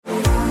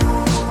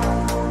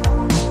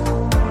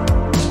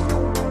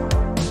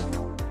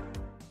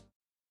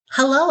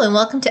Hello, and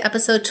welcome to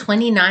episode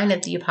 29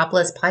 of the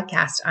Eupopolis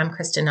podcast. I'm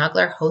Krista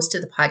Nogler, host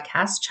of the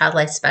podcast, Child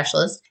Life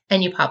Specialist,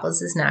 and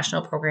Eupopolis'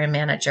 National Program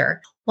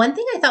Manager. One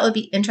thing I thought would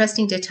be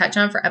interesting to touch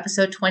on for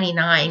episode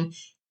 29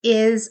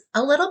 is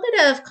a little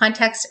bit of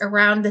context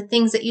around the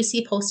things that you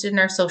see posted in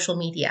our social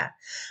media,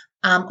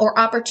 or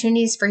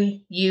opportunities for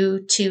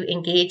you to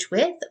engage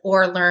with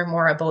or learn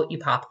more about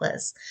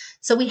Eupopolis.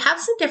 So we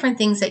have some different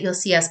things that you'll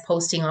see us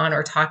posting on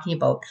or talking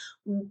about.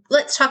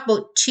 Let's talk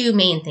about two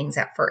main things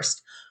at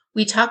first.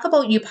 We talk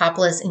about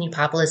Eupopolis and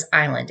Eupopolis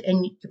Island,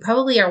 and you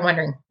probably are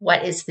wondering,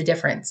 what is the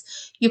difference?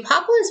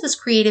 Eupopolis was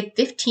created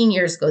 15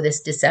 years ago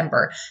this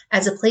December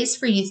as a place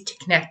for youth to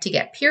connect to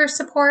get peer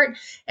support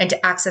and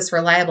to access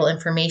reliable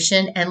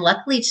information. And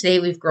luckily today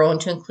we've grown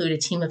to include a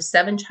team of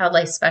 7 child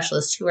life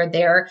specialists who are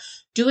there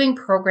doing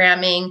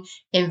programming,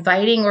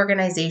 inviting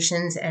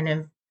organizations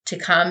and to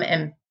come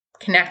and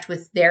connect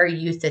with their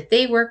youth that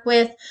they work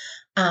with.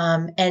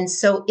 And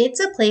so it's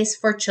a place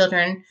for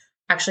children,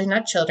 actually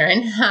not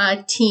children,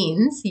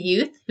 teens,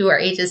 youth who are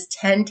ages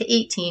 10 to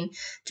 18,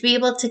 to be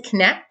able to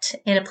connect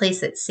in a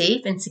place that's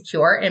safe and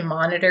secure and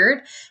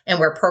monitored, and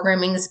where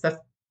programming is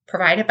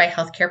provided by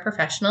healthcare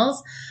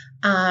professionals.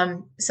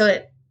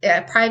 So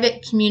a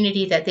private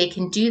community that they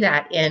can do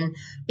that in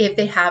if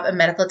they have a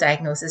medical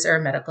diagnosis or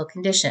a medical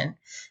condition.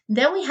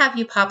 Then we have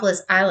Eupopolis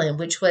Island,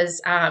 which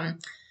was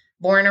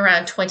born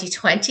around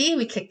 2020.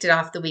 We kicked it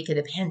off the week of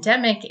the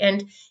pandemic,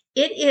 and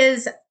it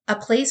is a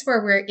place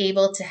where we're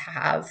able to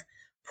have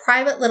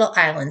private little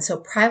islands, so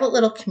private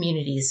little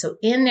communities. So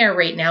in there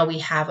right now, we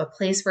have a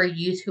place where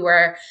youth who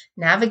are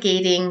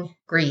navigating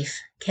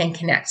grief can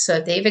connect. So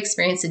if they've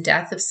experienced the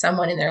death of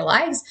someone in their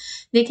lives,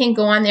 they can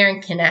go on there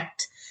and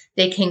connect.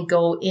 They can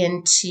go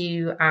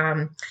into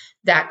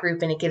that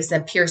group, and it gives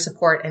them peer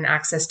support and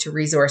access to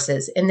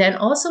resources. And then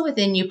also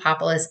within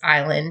Eupopolis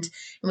Island,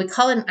 and we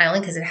call it an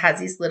island because it has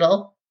these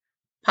little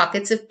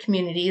pockets of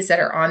communities that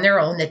are on their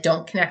own that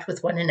don't connect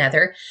with one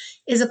another,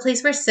 is a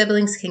place where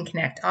siblings can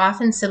connect.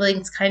 Often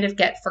siblings kind of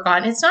get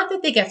forgotten. It's not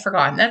that they get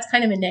forgotten. That's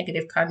kind of a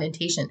negative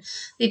connotation.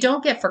 They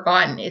don't get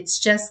forgotten. It's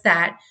just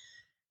that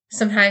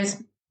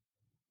sometimes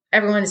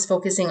everyone is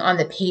focusing on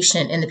the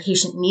patient, and the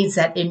patient needs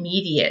that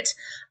immediate.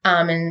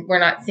 And we're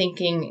not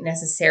thinking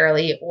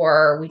necessarily,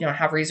 or we don't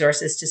have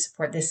resources to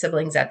support the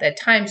siblings at that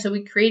time. So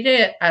we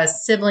created a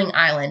sibling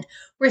island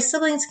where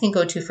siblings can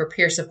go to for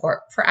peer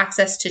support, for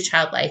access to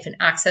child life and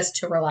access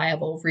to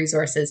reliable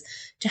resources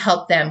to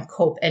help them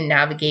cope and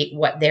navigate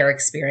what they're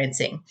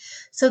experiencing.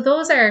 So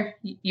those are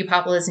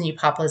Eupopolis and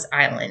Eupopolis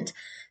Island.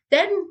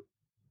 Then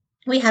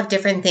we have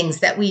different things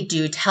that we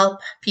do to help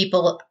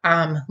people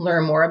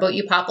learn more about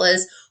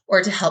Eupopolis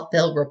or to help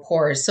build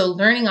rapport. So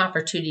learning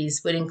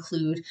opportunities would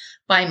include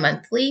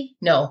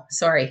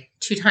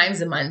 2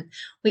 times a month.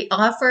 We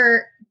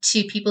offer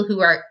to people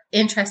who are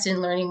interested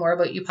in learning more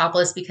about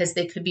Eupopolis, because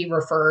they could be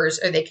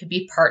referrers or they could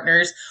be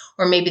partners,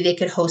 or maybe they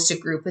could host a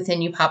group within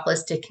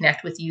Eupopolis to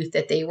connect with youth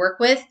that they work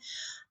with.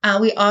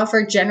 We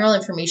offer general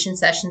information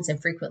sessions and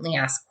frequently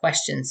asked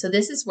questions. So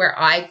this is where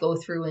I go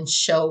through and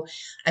show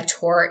a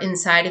tour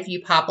inside of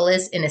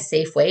Eupopolis in a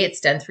safe way.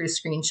 It's done through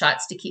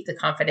screenshots to keep the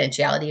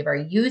confidentiality of our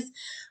youth.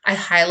 I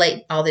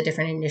highlight all the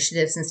different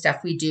initiatives and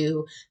stuff we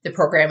do, the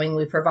programming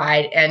we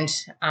provide, and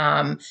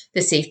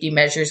the safety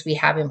measures we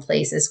have in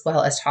place, as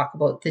well as talk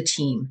about the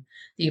team,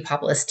 the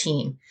Eupopolis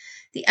team.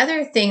 The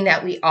other thing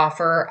that we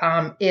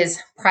offer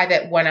is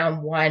private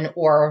one-on-one,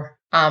 or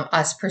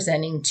us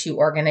presenting to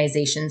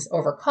organizations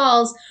over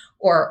calls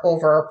or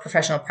over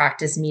professional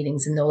practice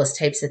meetings and those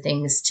types of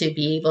things, to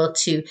be able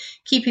to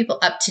keep people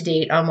up to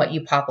date on what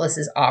Eupopolis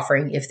is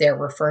offering if they're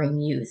referring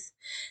youth.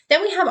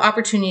 Then we have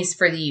opportunities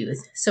for the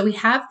youth. So we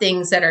have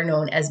things that are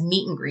known as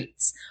meet and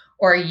greets,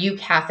 or a U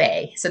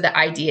Cafe. So the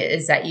idea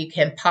is that you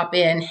can pop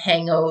in,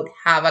 hang out,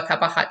 have a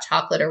cup of hot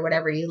chocolate or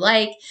whatever you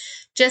like.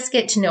 Just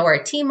get to know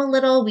our team a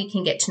little. We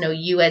can get to know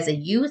you as a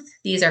youth.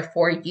 These are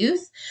for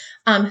youth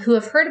who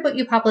have heard about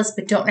Eupopolis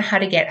but don't know how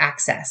to get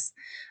access.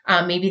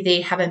 Maybe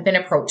they haven't been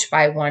approached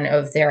by one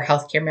of their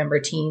healthcare member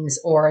teams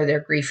or their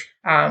grief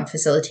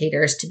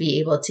facilitators to be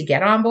able to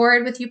get on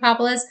board with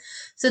Eupopolis.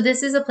 So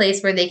this is a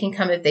place where they can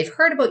come if they've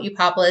heard about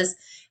Eupopolis.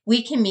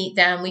 We can meet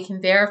them. We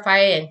can verify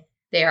and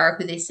they are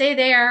who they say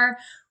they are.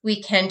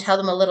 We can tell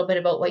them a little bit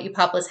about what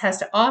Eupopolis has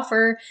to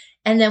offer,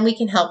 and then we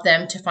can help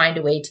them to find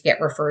a way to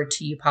get referred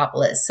to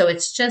Eupopolis. So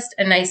it's just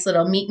a nice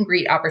little meet and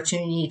greet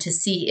opportunity to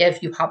see if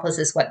Eupopolis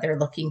is what they're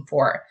looking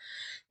for.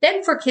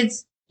 Then for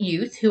kids,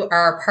 youth who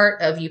are part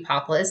of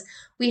Eupopolis,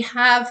 we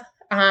have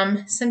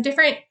some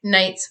different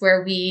nights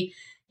where we,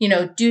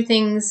 do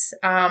things,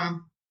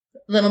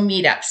 little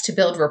meetups to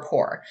build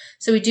rapport.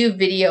 So we do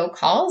video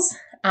calls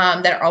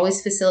that are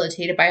always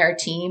facilitated by our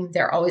team.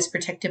 They're always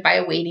protected by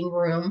a waiting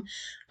room.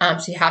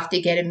 So you have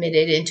to get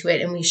admitted into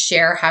it, and we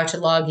share how to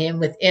log in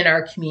within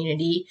our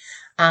community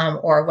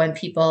or when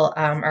people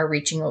are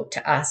reaching out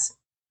to us.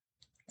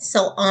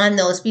 So on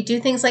those, we do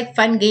things like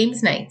fun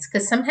games nights,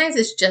 because sometimes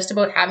it's just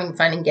about having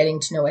fun and getting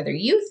to know other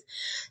youth.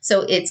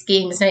 So it's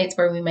games nights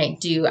where we might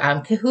do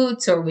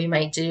Kahoots, or we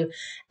might do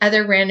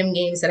other random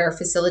games that are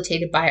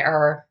facilitated by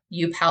our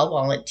UPAL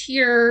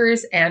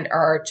volunteers and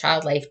our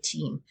Child Life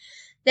team.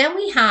 Then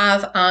we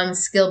have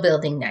skill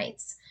building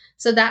nights.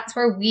 So that's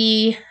where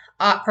we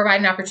provide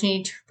an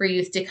opportunity for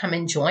youth to come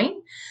and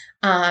join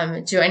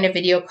a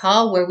video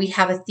call where we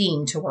have a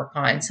theme to work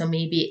on. So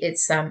maybe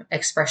it's some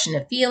expression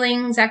of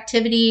feelings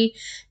activity.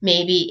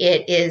 Maybe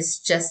it is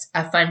just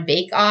a fun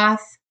bake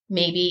off.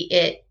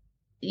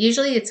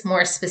 Usually it's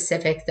more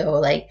specific though,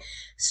 like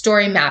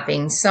story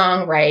mapping,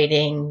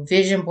 songwriting,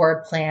 vision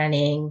board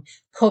planning,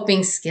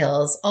 coping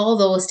skills, all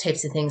those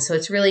types of things. So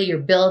it's really, you're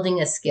building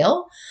a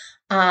skill.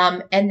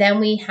 And then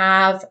we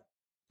have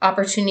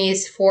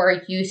opportunities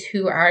for youth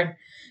who are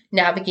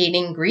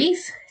navigating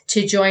grief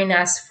to join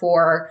us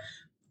for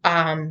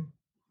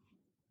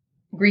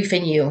Grief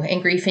in You.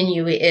 And Grief in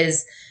You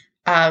is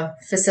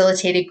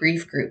facilitated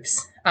grief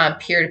groups,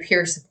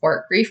 peer-to-peer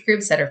support grief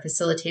groups that are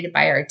facilitated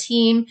by our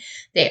team.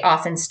 They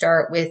often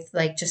start with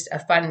like just a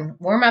fun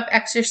warm-up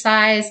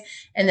exercise,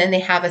 and then they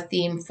have a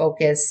theme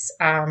focus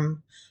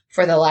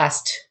for the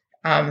last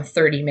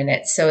 30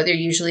 minutes. So they're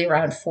usually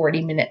around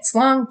 40 minutes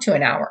long to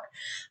an hour.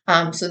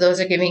 So those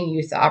are giving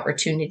youth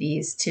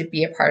opportunities to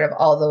be a part of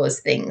all those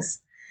things.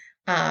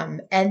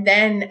 And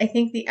then I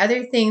think the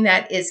other thing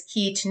that is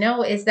key to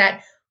know is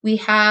that we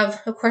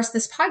have, of course,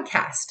 this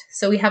podcast.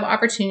 So we have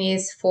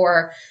opportunities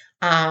for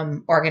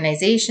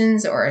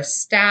organizations or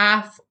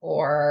staff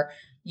or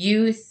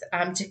youth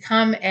to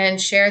come and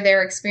share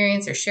their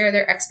experience or share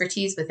their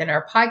expertise within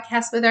our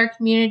podcast with our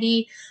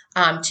community,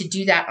 to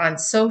do that on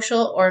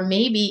social, or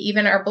maybe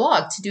even our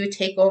blog, to do a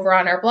takeover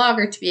on our blog,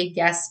 or to be a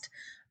guest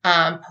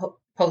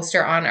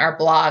poster on our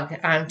blog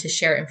to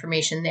share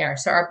information there.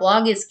 So our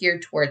blog is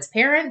geared towards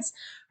parents.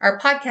 Our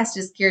podcast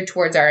is geared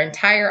towards our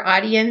entire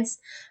audience.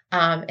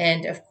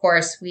 And of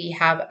course, we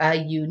have a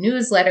U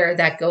newsletter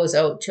that goes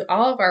out to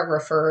all of our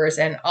referrers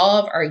and all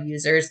of our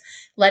users,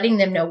 letting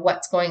them know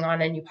what's going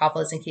on in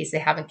Eupopolis in case they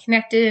haven't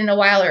connected in a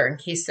while, or in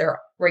case they're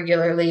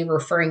regularly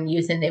referring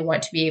youth and they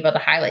want to be able to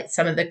highlight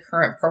some of the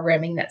current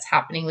programming that's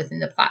happening within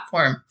the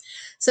platform.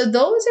 So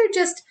those are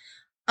just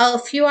a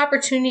few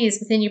opportunities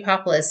within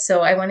Eupopolis.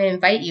 So I want to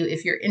invite you,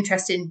 if you're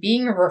interested in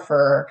being a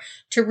referrer,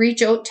 to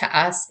reach out to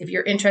us. If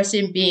you're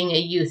interested in being a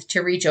youth,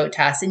 to reach out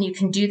to us. And you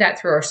can do that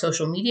through our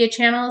social media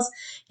channels.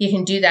 You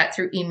can do that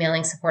through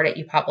emailing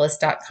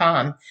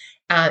support@eupopolis.com.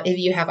 If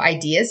you have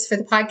ideas for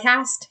the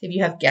podcast, if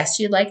you have guests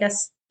you'd like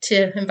us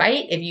to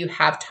invite, if you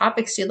have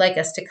topics you'd like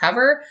us to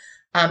cover,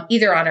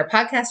 either on our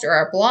podcast or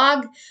our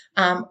blog,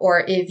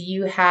 or if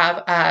you have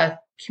a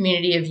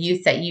community of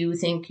youth that you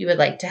think you would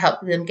like to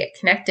help them get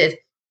connected,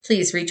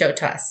 please reach out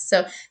to us.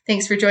 So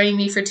thanks for joining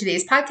me for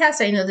today's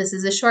podcast. I know this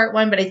is a short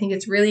one, but I think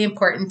it's really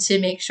important to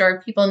make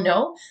sure people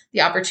know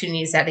the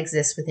opportunities that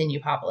exist within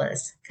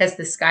Eupopolis, because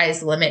the sky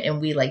is the limit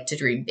and we like to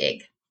dream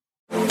big.